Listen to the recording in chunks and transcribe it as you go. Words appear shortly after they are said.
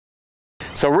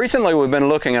So recently we've been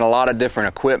looking at a lot of different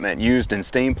equipment used in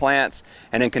steam plants,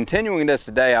 and in continuing this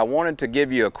today I wanted to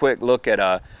give you a quick look at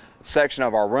a section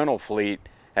of our rental fleet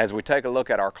as we take a look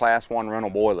at our Class 1 rental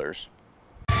boilers.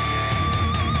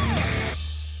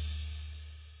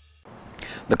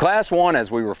 The Class 1, as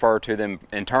we refer to them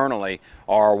internally,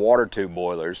 are water tube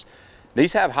boilers.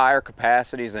 These have higher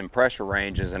capacities and pressure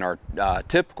ranges and are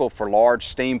typical for large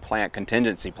steam plant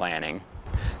contingency planning.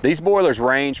 These boilers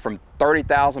range from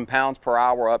 30,000 pounds per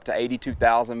hour up to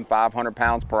 82,500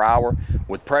 pounds per hour,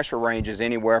 with pressure ranges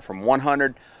anywhere from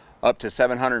 100 up to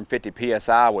 750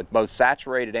 psi with both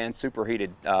saturated and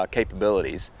superheated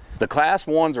capabilities. The Class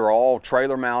 1s are all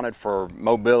trailer mounted for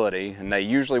mobility, and they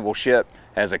usually will ship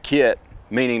as a kit,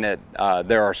 meaning that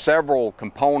there are several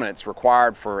components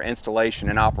required for installation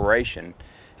and operation,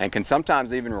 and can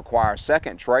sometimes even require a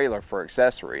second trailer for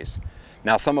accessories.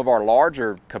 Now, some of our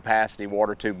larger capacity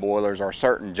water tube boilers or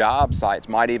certain job sites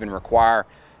might even require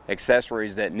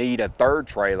accessories that need a third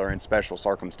trailer in special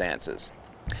circumstances.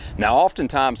 Now,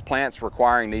 oftentimes plants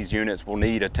requiring these units will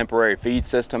need a temporary feed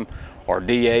system or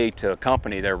DA to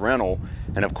accompany their rental,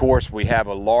 and of course we have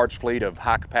a large fleet of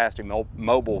high capacity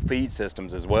mobile feed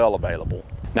systems as well available.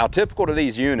 Now, typical to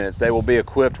these units, they will be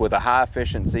equipped with a high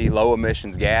efficiency, low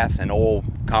emissions gas and oil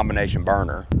combination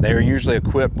burner. They are usually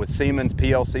equipped with Siemens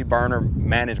PLC burner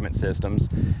management systems,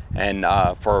 and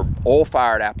for oil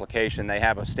fired application they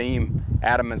have a steam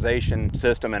atomization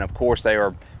system, and of course they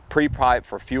are pre-piped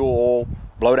for fuel oil,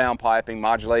 blowdown piping,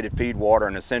 modulated feed water,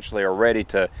 and essentially are ready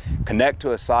to connect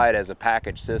to a site as a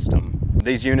package system.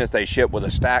 These units, they ship with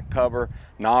a stack cover,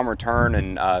 non-return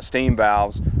and steam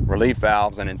valves, relief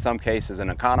valves, and in some cases an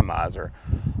economizer.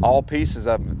 All pieces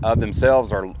of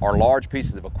themselves are large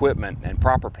pieces of equipment, and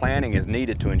proper planning is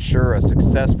needed to ensure a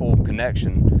successful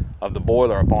connection of the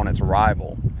boiler upon its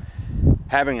arrival.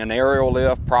 Having an aerial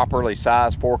lift, properly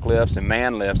sized forklifts, and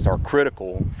man lifts are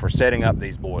critical for setting up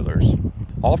these boilers.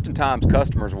 Oftentimes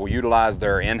customers will utilize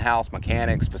their in-house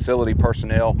mechanics, facility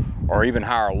personnel, or even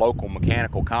hire a local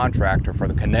mechanical contractor for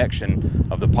the connection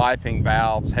of the piping,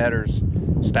 valves, headers,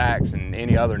 stacks, and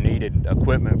any other needed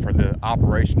equipment for the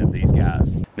operation of these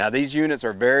guys. Now, these units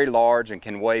are very large and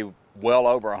can weigh well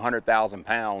over 100,000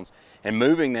 pounds, and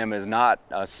moving them is not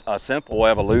a simple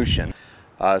evolution.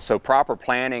 So proper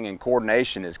planning and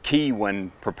coordination is key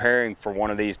when preparing for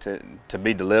one of these to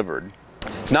be delivered.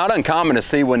 It's not uncommon to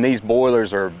see when these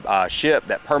boilers are shipped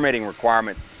that permitting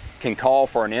requirements can call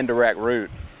for an indirect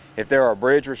route. If there are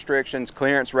bridge restrictions,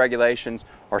 clearance regulations,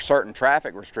 or certain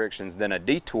traffic restrictions, then a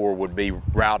detour would be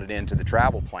routed into the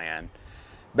travel plan.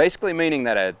 Basically meaning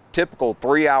that a typical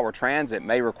 3-hour transit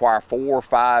may require 4,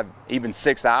 5, even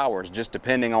 6 hours, just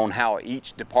depending on how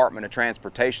each Department of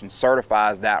Transportation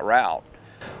certifies that route.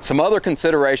 Some other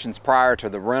considerations prior to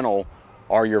the rental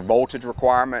are your voltage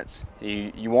requirements.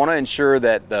 You want to ensure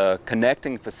that the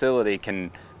connecting facility can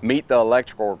meet the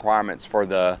electrical requirements for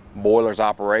the boiler's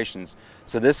operations.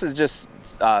 So this is just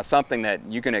something that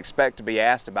you can expect to be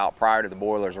asked about prior to the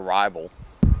boiler's arrival.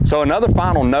 So another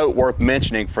final note worth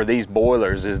mentioning for these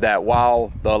boilers is that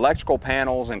while the electrical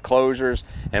panels, enclosures,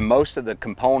 and most of the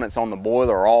components on the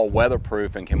boiler are all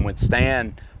weatherproof and can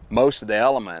withstand most of the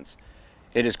elements,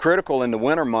 it is critical in the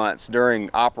winter months during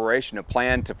operation to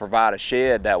plan to provide a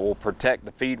shed that will protect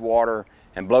the feed water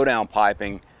and blowdown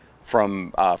piping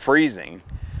from freezing.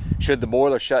 Should the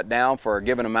boiler shut down for a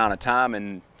given amount of time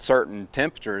in certain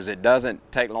temperatures, it doesn't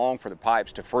take long for the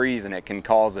pipes to freeze, and it can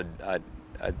cause a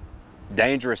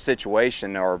dangerous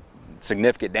situation or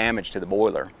significant damage to the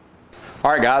boiler.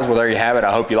 All right guys, well there you have it.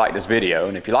 I hope you liked this video,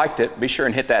 and if you liked it, be sure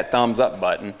and hit that thumbs up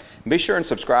button, and be sure and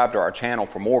subscribe to our channel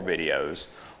for more videos.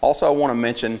 Also, I want to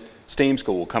mention Steam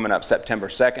School coming up September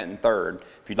 2nd and 3rd.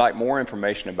 If you'd like more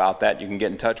information about that, you can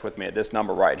get in touch with me at this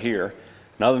number right here.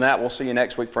 And other than that, we'll see you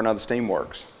next week for another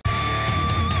SteamWorks.